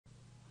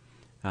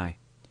Hi.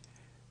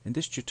 In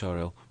this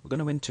tutorial we're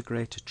going to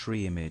integrate a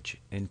tree image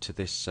into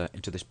this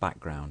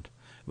background.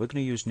 We're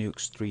going to use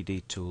Nuke's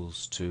 3D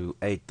tools to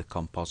aid the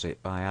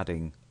composite by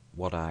adding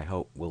what I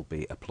hope will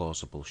be a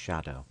plausible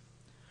shadow.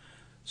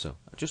 So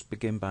I'll just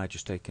begin by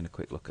just taking a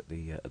quick look at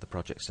the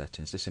project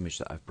settings. This image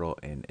that I've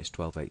brought in is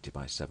 1280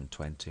 by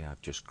 720.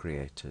 I've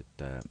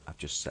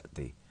just set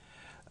the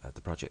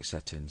project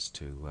settings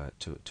to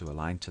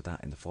align to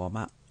that in the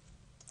format.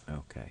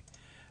 Okay.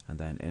 And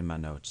then in my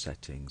node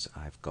settings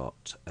I've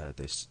got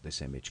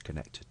this image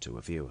connected to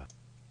a viewer.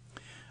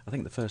 I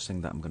think the first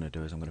thing that I'm going to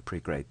do is I'm going to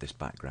pre-grade this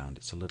background.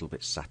 It's a little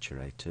bit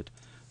saturated,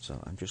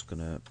 so I'm just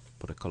going to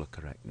put a color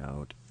correct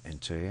node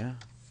into here.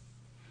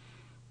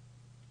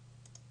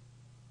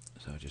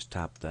 So I just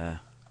tab there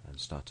and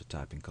started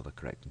typing color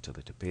correct until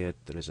it appeared.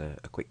 There is a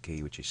quick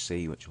key which is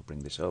C, which will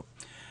bring this up,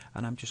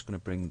 and I'm just going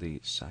to bring the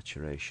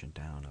saturation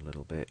down a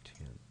little bit.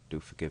 Do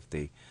forgive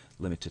the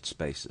limited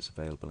space that's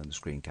available in the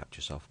screen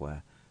capture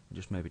software.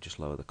 Maybe just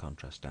lower the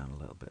contrast down a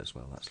little bit as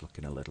well. That's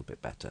looking a little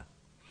bit better.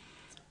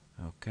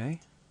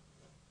 Okay.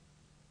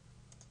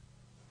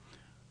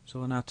 So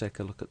we'll now take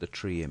a look at the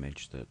tree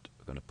image that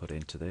we're going to put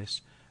into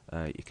this.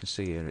 You can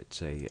see here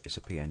it's a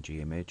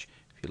PNG image.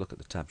 If you look at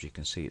the tabs, you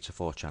can see it's a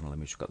 4-channel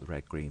image. We've got the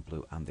red, green,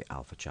 blue, and the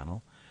alpha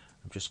channel.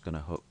 I'm just going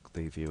to hook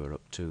the viewer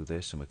up to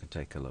this, and we can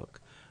take a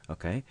look.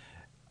 Okay.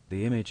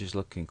 The image is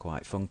looking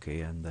quite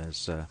funky, and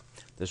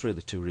there's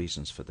really two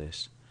reasons for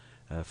this.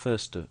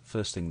 First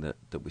thing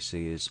that we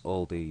see is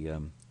all the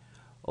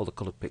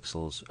coloured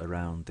pixels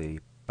around the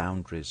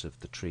boundaries of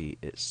the tree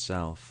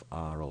itself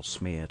are all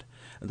smeared,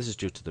 and this is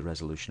due to the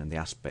resolution and the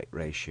aspect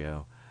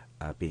ratio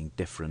being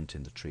different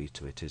in the tree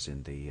to it is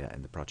in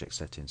the project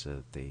settings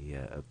of the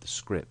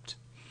script.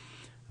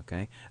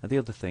 Okay, and the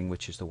other thing,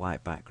 which is the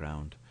white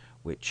background,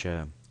 which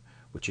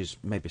is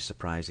maybe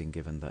surprising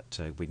given that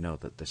we know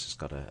that this has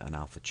got an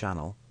alpha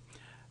channel,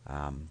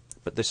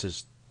 but this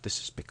is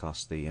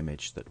because the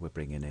image that we're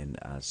bringing in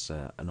as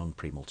an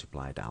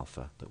unpre-multiplied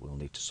alpha that we'll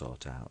need to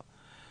sort out.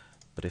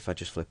 But if I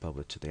just flip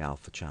over to the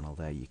alpha channel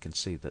there, you can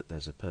see that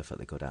there's a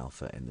perfectly good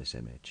alpha in this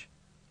image.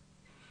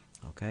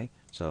 Okay,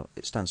 so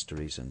it stands to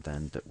reason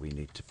then that we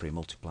need to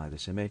pre-multiply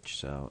this image.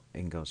 So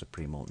in goes a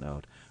pre-mult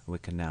node, and we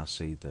can now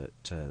see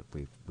that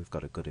we've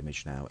got a good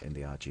image now in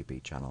the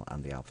RGB channel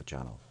and the alpha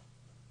channel.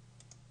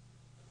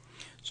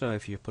 So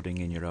if you're putting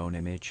in your own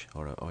image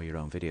or your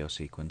own video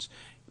sequence,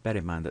 bear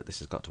in mind that this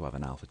has got to have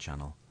an alpha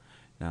channel.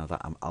 Now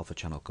that alpha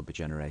channel could be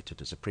generated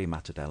as a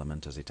pre-mattered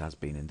element, as it has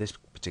been in this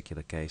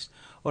particular case,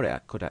 or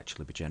it could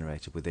actually be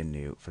generated within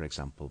Nuke, for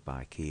example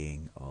by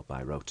keying or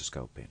by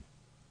rotoscoping.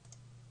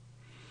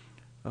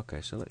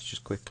 Okay, so let's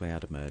just quickly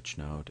add a merge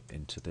node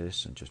into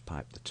this and just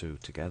pipe the two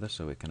together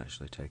so we can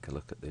actually take a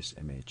look at this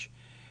image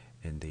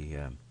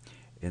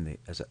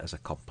as a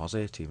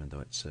composite, even though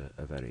it's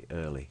a very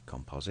early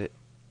composite.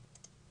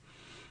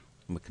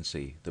 And we can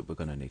see that we're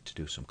going to need to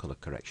do some color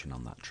correction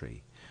on that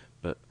tree.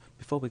 But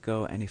before we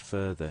go any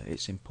further,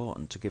 it's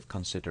important to give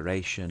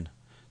consideration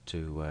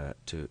to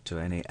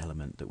any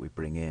element that we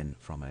bring in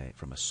from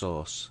a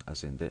source,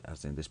 as in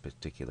this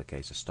particular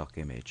case a stock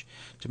image,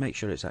 to make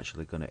sure it's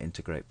actually going to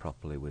integrate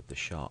properly with the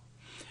shot.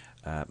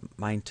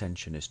 My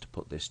intention is to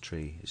put this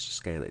tree, is to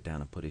scale it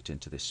down and put it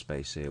into this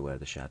space here where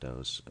the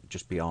shadows,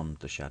 just beyond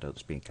the shadow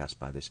that's being cast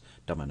by this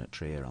dominant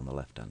tree here on the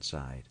left hand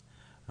side.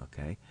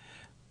 Okay.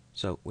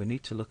 So we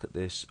need to look at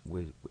this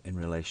in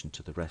relation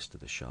to the rest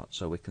of the shot.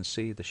 So we can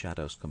see the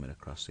shadows coming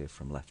across here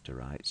from left to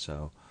right.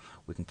 So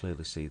we can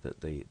clearly see that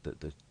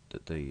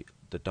the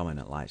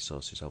dominant light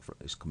source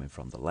is coming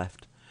from the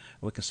left.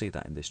 And we can see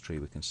that in this tree.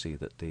 We can see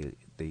that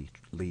the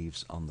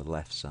leaves on the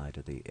left side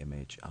of the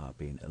image are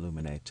being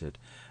illuminated,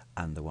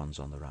 and the ones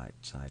on the right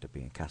side are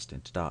being cast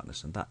into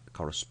darkness, and that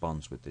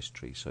corresponds with this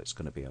tree. So it's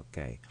going to be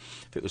okay.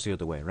 If it was the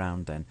other way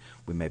around, then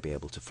we may be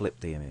able to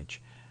flip the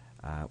image.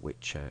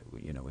 Which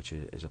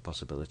is a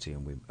possibility,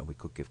 and we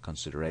could give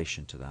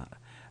consideration to that.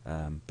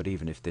 But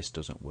even if this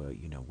doesn't work,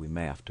 we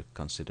may have to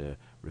consider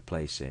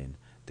replacing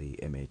the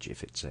image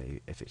if it's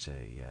a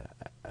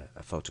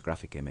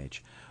photographic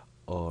image,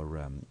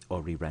 or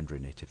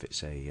re-rendering it if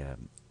it's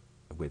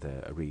with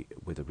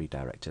a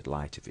redirected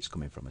light if it's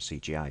coming from a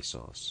CGI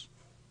source.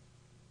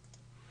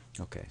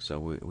 Okay, so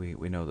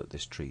we know that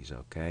this tree is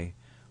okay,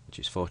 which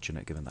is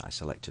fortunate given that I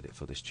selected it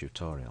for this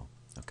tutorial.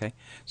 Okay,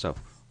 so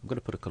I'm going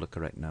to put a color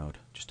correct node,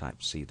 just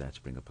type C there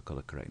to bring up a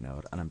color correct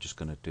node, and I'm just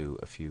going to do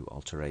a few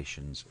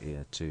alterations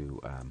here to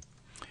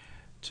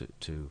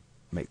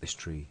make this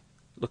tree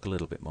look a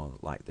little bit more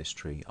like this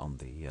tree on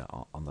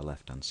the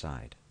left hand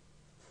side.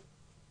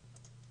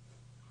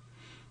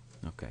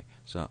 Okay,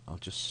 so I'll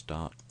just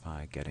start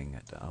by getting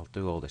it. I'll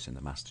do all this in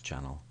the master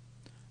channel.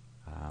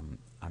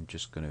 I'm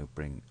just going to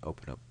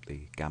open up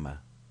the gamma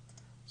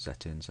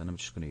settings, and I'm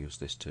just going to use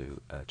this to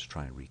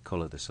try and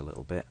recolor this a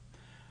little bit.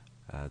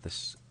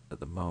 This at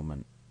the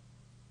moment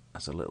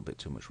has a little bit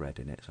too much red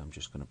in it, so I'm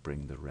just going to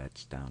bring the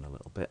reds down a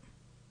little bit.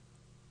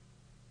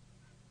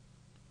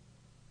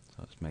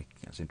 So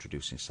it's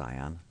introducing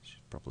cyan, which is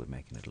probably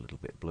making it a little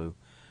bit blue,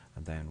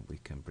 and then we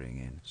can bring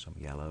in some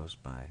yellows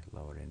by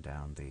lowering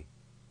down the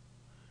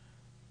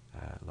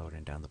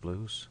lowering down the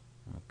blues.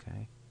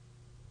 Okay,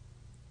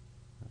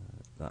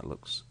 that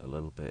looks a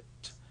little bit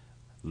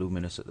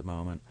luminous at the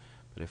moment,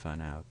 but if I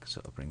now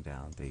sort of bring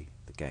down the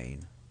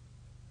gain,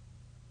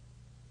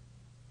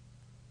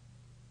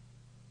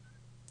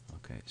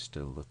 okay, it's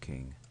still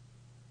looking,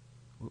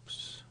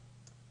 whoops,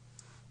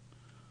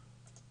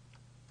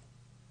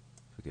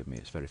 forgive me,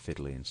 it's very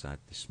fiddly inside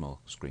this small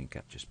screen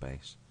capture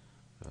space.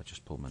 So I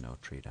just pull my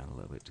node tree down a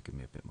little bit to give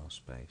me a bit more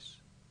space.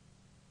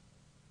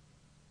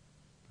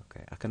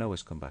 Okay, I can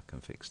always come back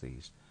and fix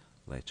these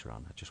later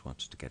on. I just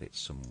wanted to get it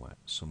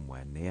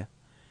somewhere near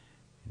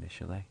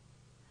initially.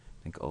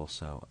 I think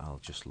also I'll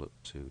just look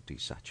to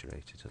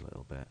desaturate it a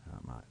little bit.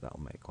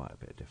 That'll make quite a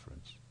bit of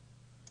difference.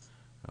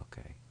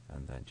 Okay,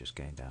 and then just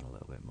gain down a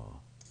little bit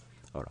more.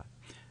 All right,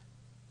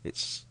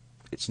 it's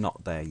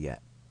not there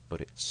yet,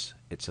 but it's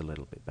a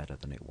little bit better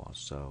than it was.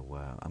 So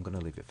I'm going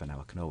to leave it for now.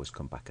 I can always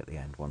come back at the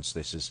end once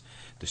this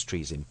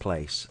tree's in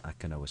place. I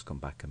can always come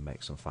back and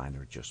make some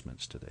finer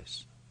adjustments to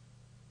this.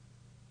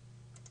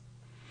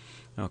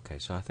 Okay,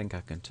 so I think I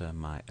can turn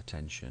my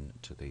attention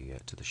to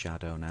the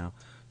shadow now.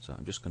 So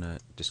I'm just going to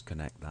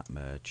disconnect that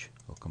merge.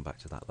 We'll come back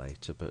to that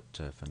later, but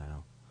for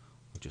now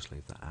we'll just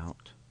leave that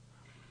out.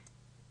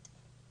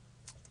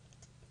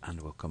 And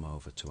we'll come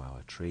over to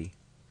our tree,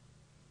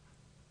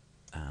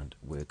 and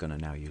we're going to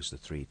now use the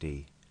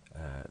 3D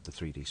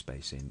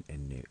space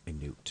in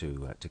Nuke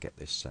to get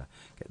this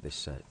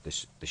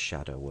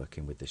shadow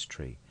working with this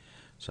tree.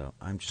 So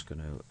I'm just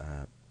going to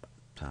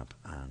tab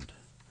and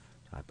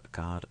type a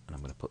card, and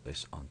I'm going to put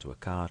this onto a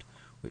card,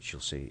 which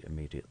you'll see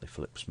immediately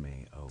flips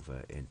me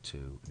over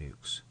into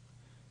Nuke's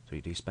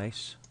 3D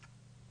space.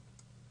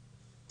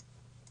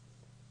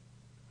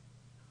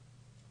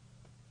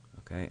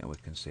 Okay, and we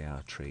can see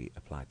our tree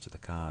applied to the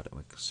card, and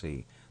we can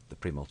see the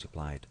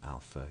pre-multiplied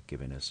alpha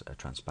giving us a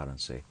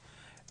transparency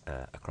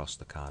across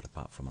the card,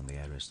 apart from on the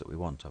areas that we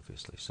want,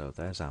 obviously. So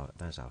there's our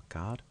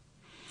card.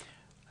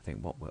 I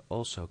think what we're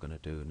also going to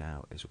do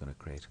now is we're going to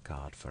create a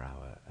card for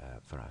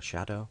our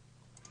shadow.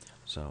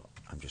 So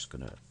I'm just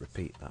going to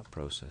repeat that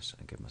process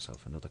and give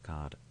myself another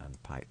card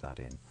and pipe that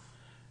in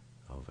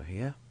over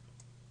here.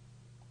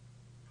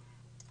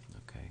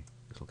 Okay,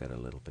 it'll get a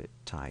little bit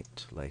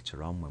tight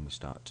later on when we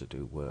start to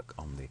do work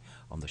on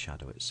the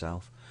shadow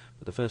itself.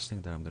 But the first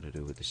thing that I'm going to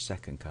do with this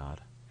second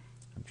card,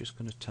 I'm just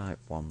going to type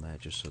 1 there,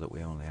 just so that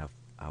we only have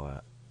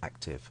our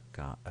active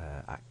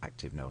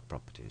node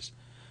properties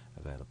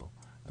available.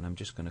 And I'm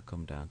just going to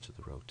come down to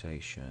the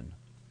rotation,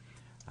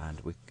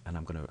 and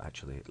I'm going to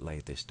actually lay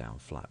this down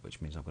flat,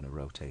 which means I'm going to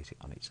rotate it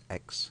on its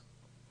X.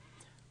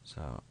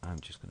 So I'm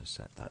just going to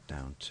set that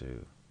down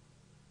to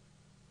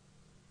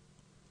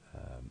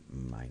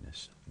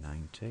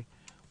 -90,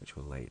 which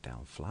will lay it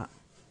down flat.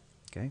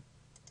 Okay.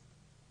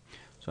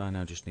 So I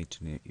now just need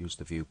to use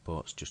the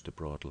viewports just to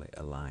broadly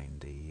align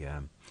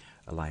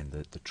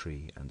the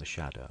tree and the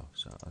shadow.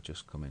 So I'll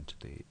just come into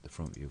the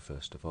front view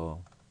first of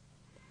all,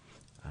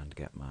 and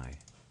get my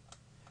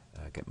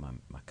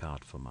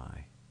card for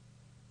my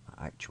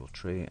actual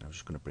tree, and I'm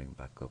just going to bring it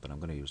back up, and I'm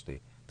going to use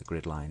the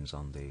grid lines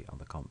on the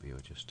comp viewer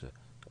just to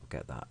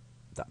get that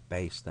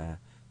base there.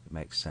 It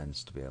makes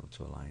sense to be able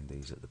to align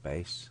these at the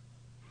base.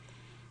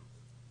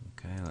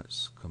 Okay,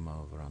 let's come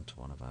over onto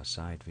one of our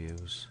side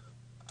views,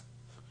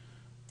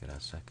 get our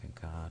second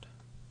card,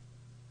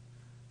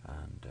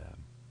 and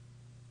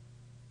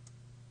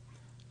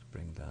let's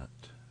bring that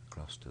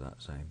across to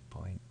that same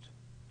point.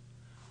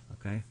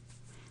 Okay,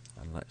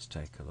 and let's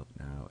take a look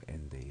now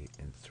in the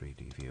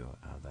 3D view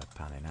how they're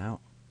panning out.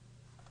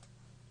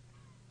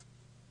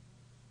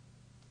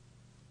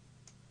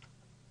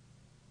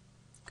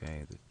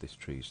 Okay, this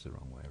tree's the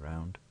wrong way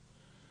around,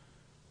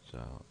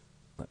 so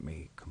let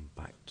me come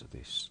back to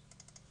this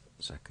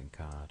second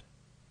card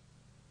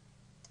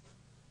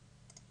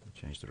and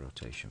change the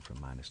rotation from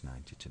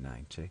 -90 to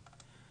 90,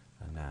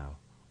 and now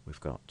we've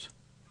got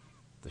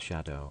the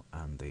shadow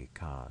and the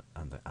card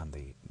and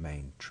the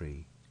main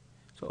tree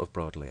sort of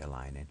broadly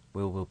aligning.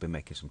 We'll be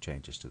making some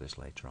changes to this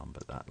later on,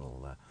 but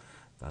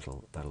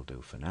that'll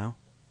do for now.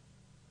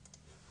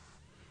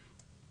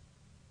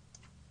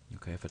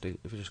 Okay, if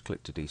I just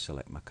click to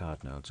deselect my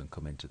card nodes and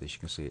come into this, you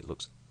can see it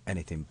looks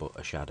anything but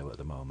a shadow at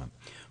the moment.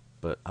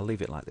 But I'll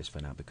leave it like this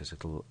for now, because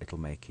it'll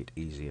make it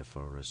easier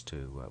for us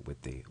to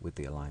with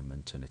the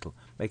alignment, and it'll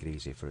make it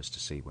easier for us to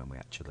see when we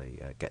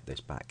actually get this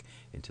back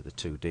into the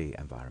 2D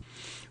environment.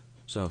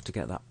 So to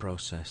get that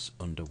process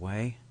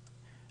underway,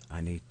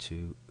 I need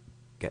to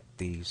get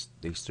these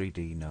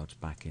 3D nodes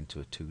back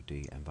into a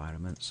 2D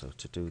environment. So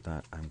to do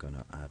that, I'm going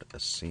to add a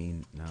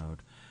scene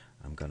node,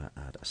 I'm going to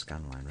add a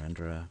scanline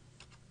renderer,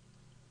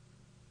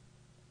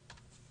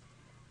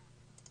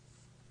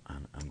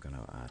 and I'm going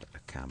to add a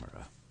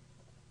camera.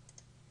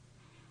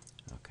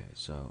 Okay,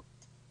 so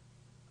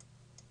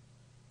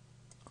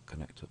I'll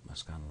connect up my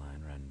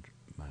scanline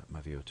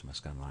my viewer to my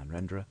scanline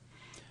renderer.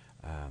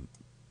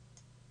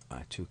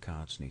 My two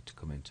cards need to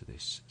come into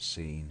this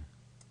scene,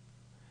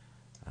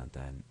 and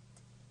then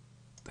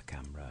the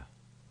camera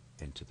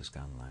into the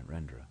scanline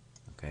renderer.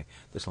 Okay,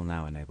 this will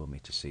now enable me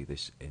to see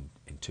this in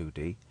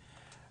 2D.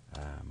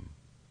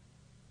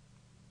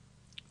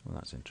 Well,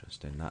 that's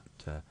interesting.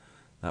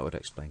 That would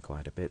explain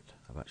quite a bit.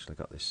 I've actually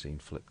got this scene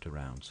flipped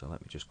around, so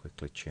let me just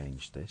quickly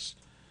change this.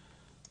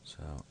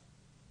 So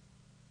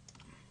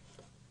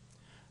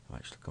I've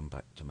actually come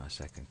back to my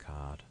second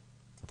card.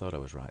 I thought I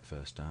was right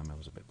first time. I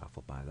was a bit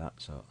baffled by that,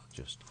 so I'll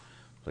just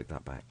flick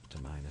that back to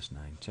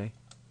 -90.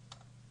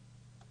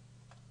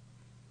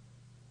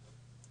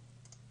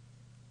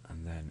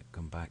 And then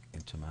come back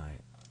into my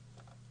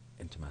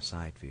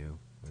side view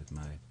with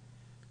my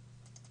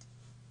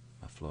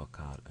floor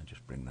card and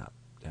just bring that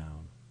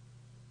down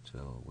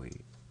till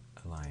we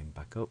align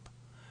back up.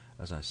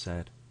 As I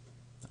said,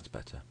 that's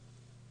better.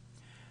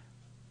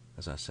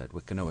 As I said,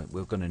 we're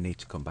going to need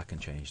to come back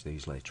and change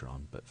these later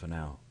on, but for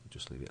now,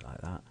 just leave it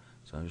like that.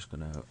 So I'm just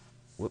going to,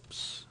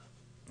 whoops,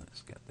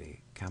 let's get the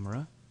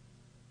camera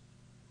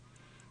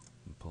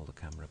and pull the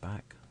camera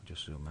back.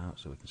 Just zoom out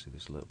so we can see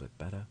this a little bit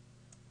better.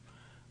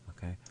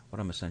 Okay, what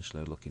I'm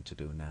essentially looking to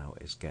do now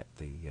is get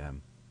the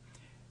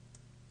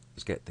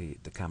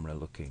camera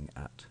looking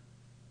at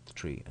the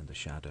tree and the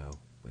shadow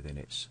within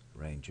its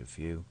range of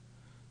view.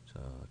 So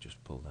I'll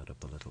just pull that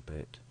up a little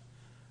bit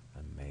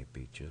and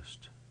maybe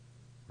just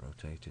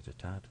rotate it a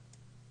tad.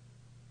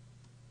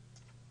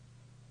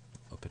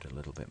 Up it a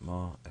little bit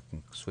more. I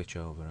can switch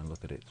over and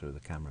look at it through the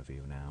camera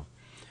view now,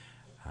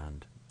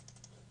 and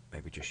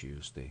maybe just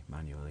use the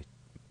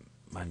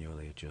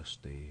manually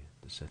adjust the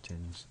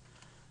settings.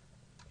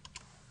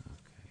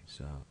 Okay,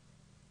 so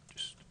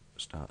just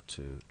start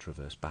to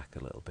traverse back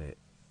a little bit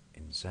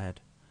in Z,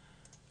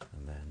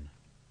 and then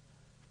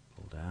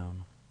pull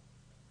down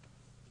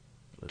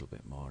a little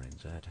bit more in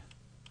Z,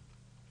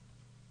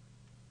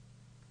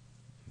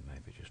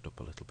 maybe just up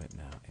a little bit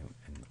now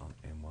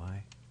in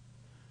Y.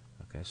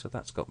 Okay, so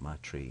that's got my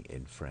tree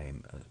in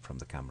frame from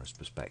the camera's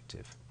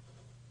perspective.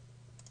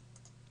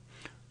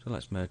 So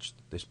let's merge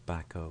this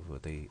back over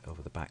the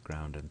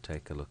background and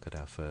take a look at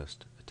our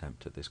first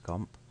attempt at this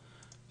comp.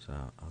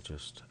 So I'll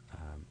just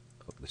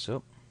hook this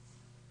up.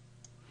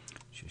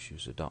 Just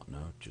use a dot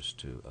node just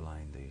to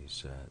align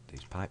these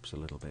pipes a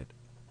little bit,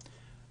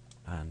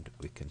 and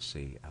we can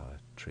see our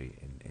tree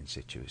in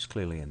situ. It's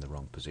clearly in the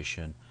wrong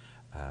position,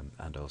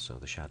 and also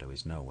the shadow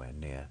is nowhere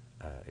near.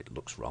 It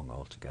looks wrong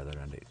altogether,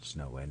 and it's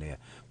nowhere near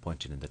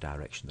pointing in the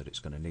direction that it's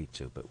going to need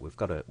to. But we've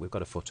got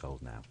a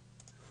foothold now.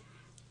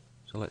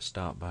 So let's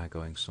start by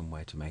going some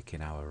way to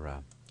making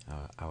our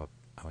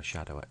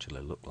shadow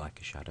actually look like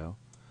a shadow.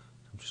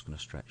 I'm just going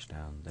to stretch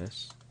down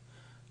this,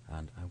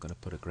 and I'm going to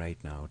put a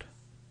grade node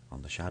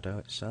on the shadow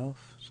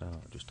itself. So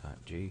I'll just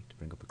type G to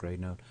bring up a grade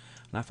node,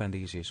 and I find the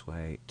easiest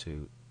way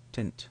to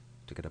tint,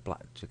 to get a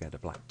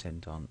black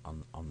tint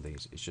on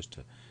these, is just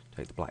to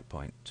take the black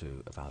point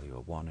to a value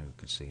of 1, and we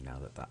can see now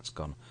that that's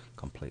gone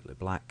completely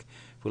black.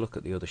 If we look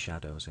at the other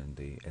shadows in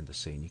the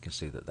scene, you can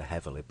see that they're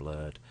heavily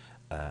blurred,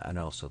 and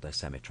also they're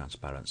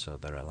semi-transparent, so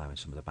they're allowing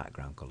some of the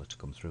background colour to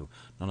come through.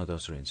 None of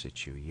those are in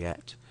situ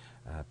yet,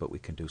 but we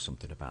can do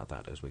something about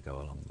that as we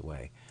go along the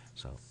way.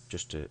 So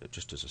just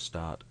as a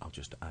start, I'll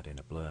just add in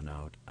a blur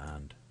node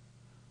and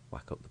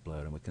whack up the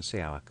blur, and we can see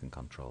how I can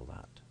control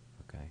that.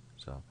 Okay,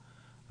 so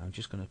I'm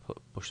just going to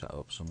push that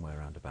up somewhere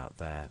around about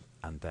there,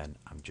 and then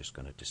I'm just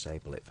going to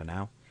disable it for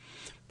now,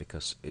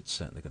 because it's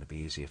certainly going to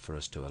be easier for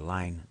us to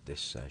align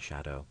this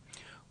shadow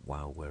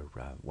while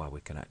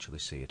we can actually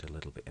see it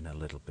in a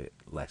little bit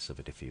less of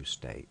a diffuse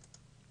state.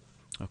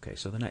 Okay,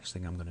 so the next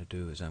thing I'm going to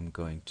do is I'm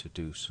going to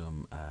do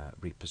some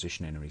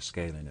repositioning and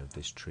rescaling of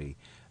this tree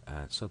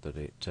so that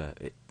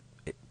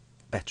it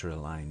better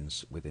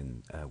aligns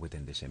within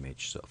this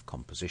image, sort of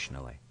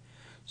compositionally.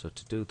 So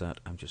to do that,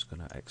 I'm just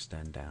going to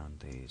extend down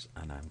these,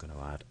 and I'm going to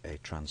add a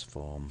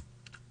transform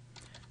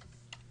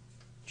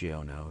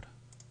geonode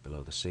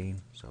below the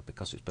scene. So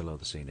because it's below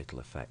the scene, it'll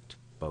affect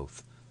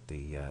both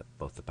the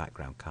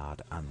background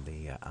card and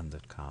the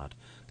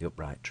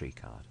upright tree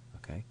card.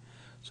 Okay,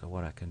 so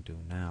what I can do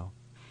now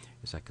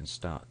is I can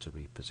start to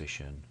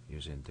reposition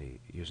using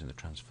the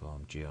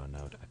transform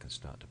geonode. I can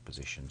start to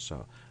position.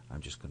 So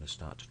I'm just going to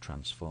start to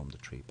transform the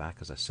tree back.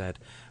 As I said,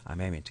 I'm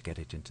aiming to get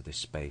it into this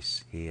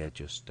space here,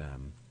 just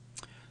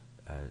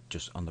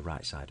on the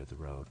right side of the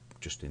road,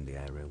 just in the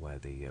area where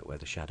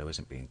the shadow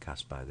isn't being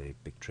cast by the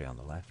big tree on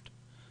the left.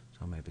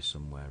 So maybe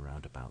somewhere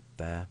around about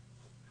there.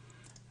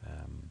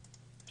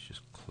 Let's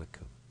just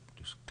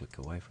click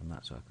away from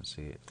that so I can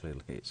see it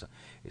clearly.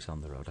 It's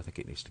on the road. I think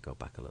it needs to go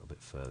back a little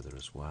bit further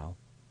as well.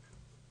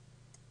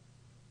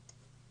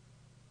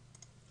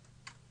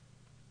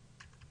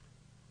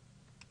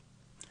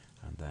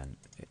 And then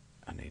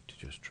I need to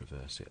just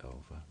traverse it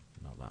over,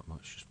 not that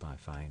much, just by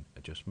fine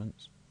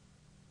adjustments.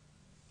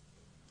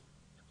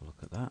 Have a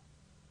look at that.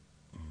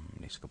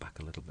 Needs to go back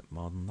a little bit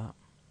more than that.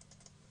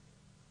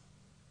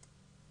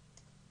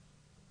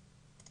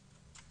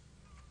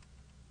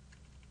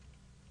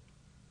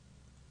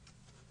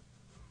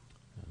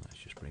 And let's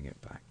just bring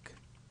it back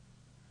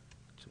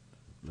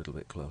a little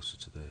bit closer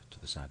to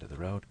the side of the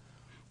road,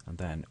 and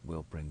then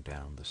we'll bring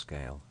down the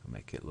scale and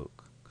make it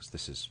look, because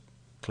this is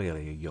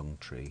clearly a young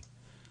tree.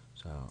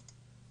 So,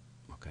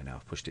 okay, now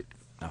I've pushed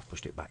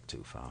it back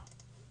too far.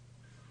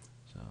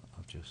 So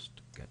I'll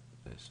just get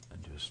this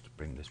and just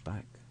bring this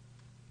back.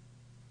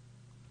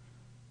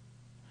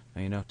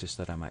 Now you notice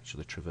that I'm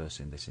actually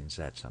traversing this in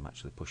Z, so I'm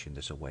actually pushing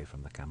this away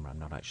from the camera. I'm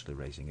not actually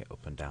raising it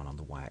up and down on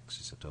the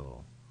y-axis at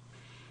all.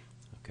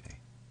 Okay,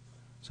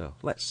 so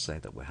let's say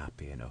that we're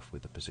happy enough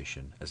with the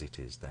position as it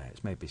is there.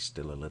 It's maybe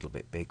still a little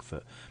bit big,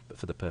 but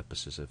for the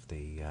purposes of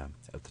the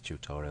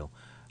tutorial,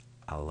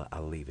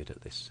 I'll leave it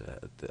at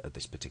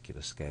this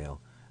particular scale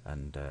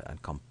and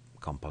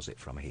composite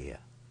from here.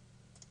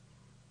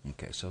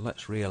 Okay, so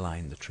let's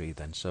realign the tree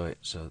then,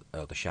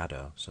 the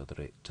shadow, so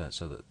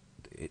that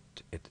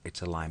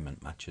its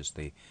alignment matches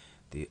the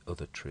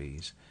other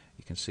trees.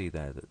 You can see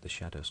there that the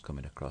shadow's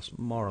coming across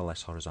more or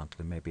less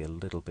horizontally, maybe a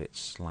little bit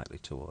slightly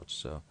towards,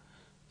 so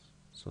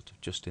sort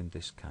of just in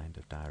this kind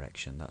of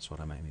direction. That's what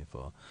I'm aiming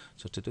for.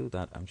 So to do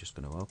that, I'm just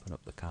going to open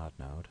up the card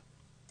node,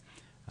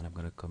 and I'm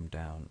going to come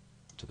down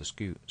to the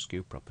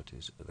skew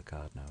properties of the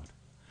card node,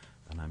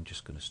 and I'm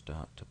just going to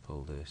start to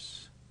pull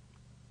this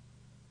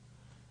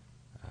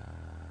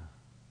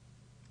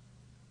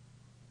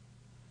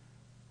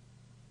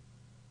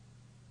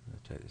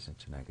take this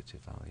into negative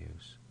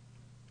values.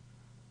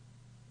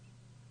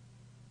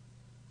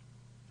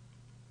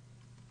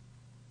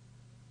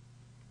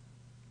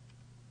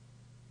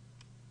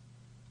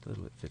 A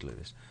little bit fiddly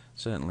this.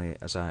 Certainly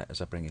as I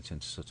bring it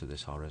into sort of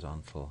this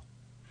horizontal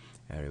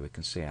area, we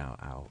can see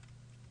how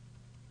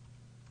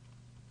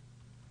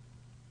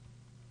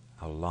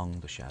long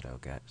the shadow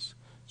gets.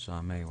 So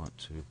I may want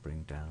to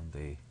bring down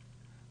the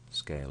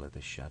scale of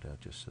this shadow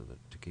just so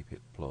that to keep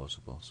it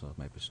plausible, so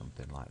maybe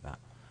something like that.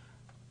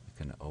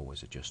 We can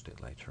always adjust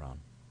it later on.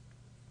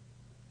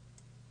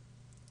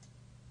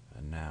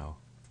 And now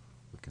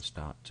we can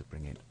start to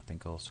bring it, I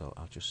think also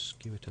I'll just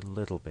skew it a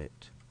little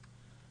bit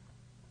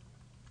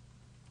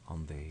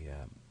on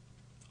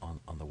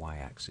the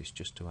y-axis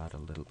just to add a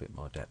little bit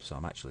more depth. So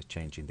I'm actually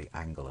changing the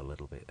angle a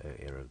little bit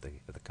here of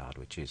the card,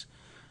 which is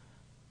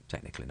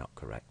technically not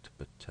correct,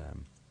 but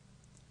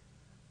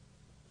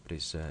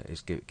is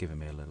giving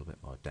me a little bit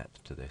more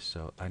depth to this.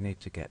 So I need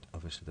to get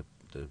obviously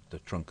the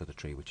trunk of the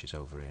tree, which is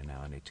over here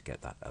now. I need to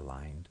get that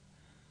aligned.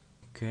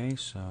 Okay,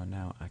 so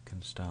now I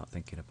can start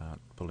thinking about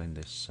pulling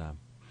this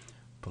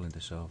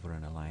over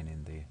and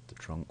aligning the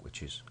trunk,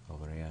 which is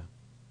over here.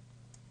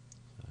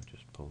 So I'll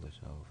just pull this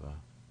over.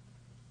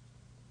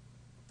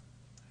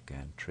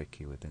 Again,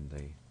 tricky within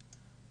the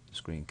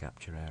screen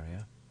capture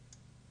area.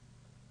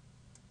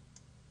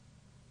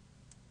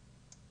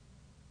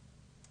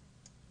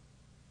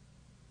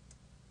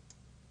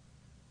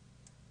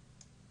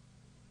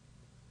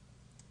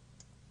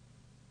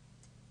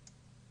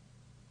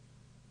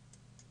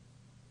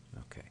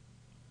 Okay,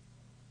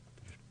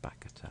 just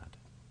back a tad.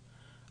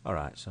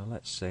 Alright, so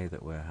let's say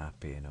that we're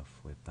happy enough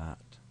with that.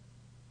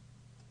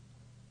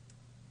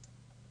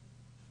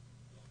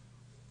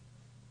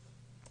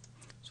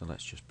 So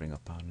let's just bring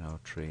up our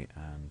node tree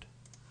and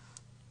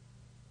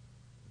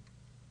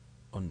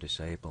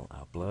undisable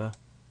our blur.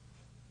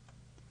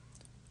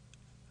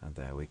 And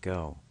there we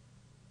go.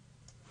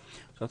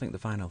 So I think the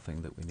final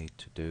thing that we need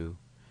to do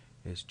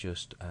is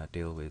just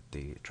deal with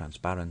the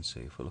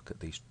transparency. If we look at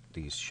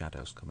these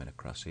shadows coming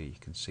across here, you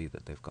can see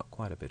that they've got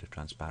quite a bit of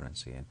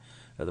transparency in.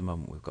 At the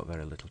moment we've got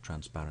very little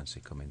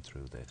transparency coming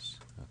through this.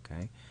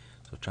 Okay,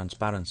 so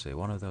transparency,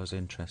 one of those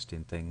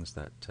interesting things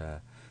that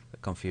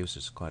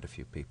confuses quite a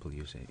few people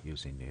using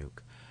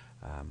Nuke.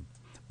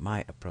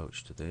 My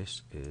approach to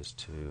this is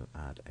to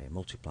add a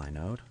multiply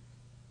node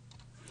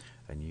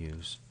and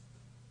use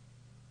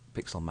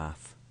pixel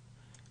math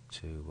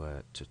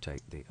to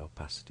take the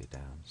opacity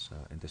down. So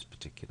in this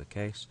particular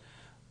case,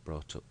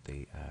 brought up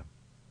the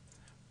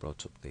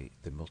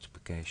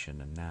multiplication,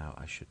 and now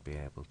I should be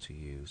able to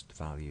use the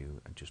value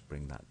and just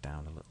bring that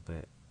down a little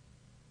bit,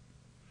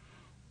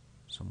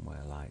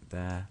 somewhere like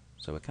there.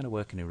 So we're kind of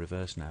working in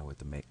reverse now with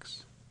the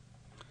mix,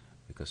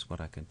 because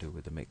what I can do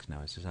with the mix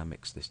now is as I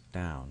mix this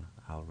down,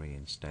 I'll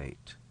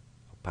reinstate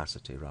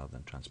opacity rather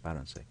than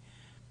transparency.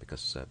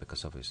 Because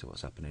obviously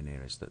what's happening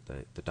here is that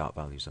the dark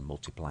values are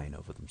multiplying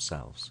over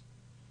themselves.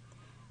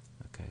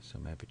 Okay, so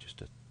maybe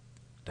just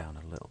down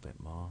a little bit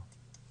more.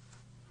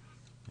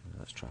 Maybe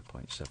let's try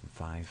 0.75,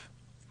 and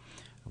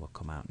we'll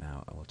come out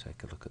now and we'll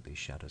take a look at these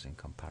shadows in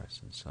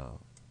comparison. So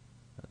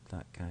at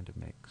that kind of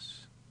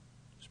mix,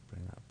 just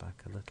bring that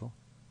back a little.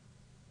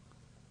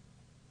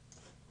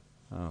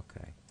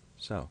 Okay,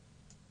 so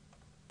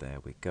there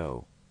we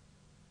go.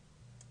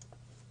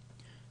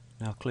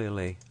 Now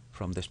clearly,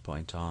 from this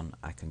point on,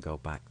 I can go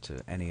back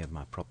to any of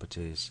my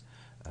properties,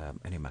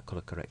 any of my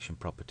color correction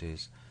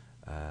properties.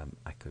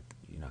 I could,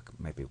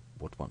 maybe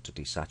would want to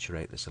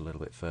desaturate this a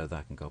little bit further.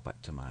 I can go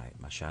back to my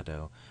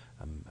shadow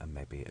and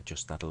maybe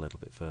adjust that a little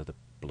bit further,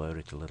 blur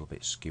it a little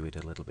bit, skew it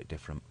a little bit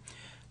different.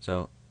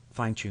 So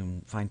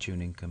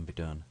fine-tuning can be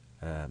done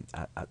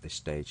at this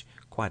stage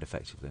quite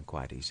effectively and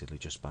quite easily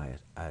just by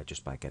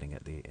getting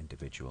at the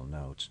individual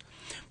nodes.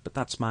 But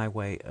that's my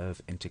way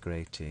of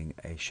integrating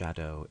a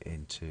shadow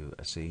into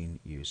a scene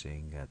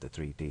using the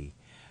 3D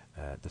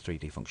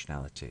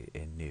functionality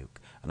in Nuke,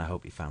 and I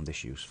hope you found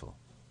this useful.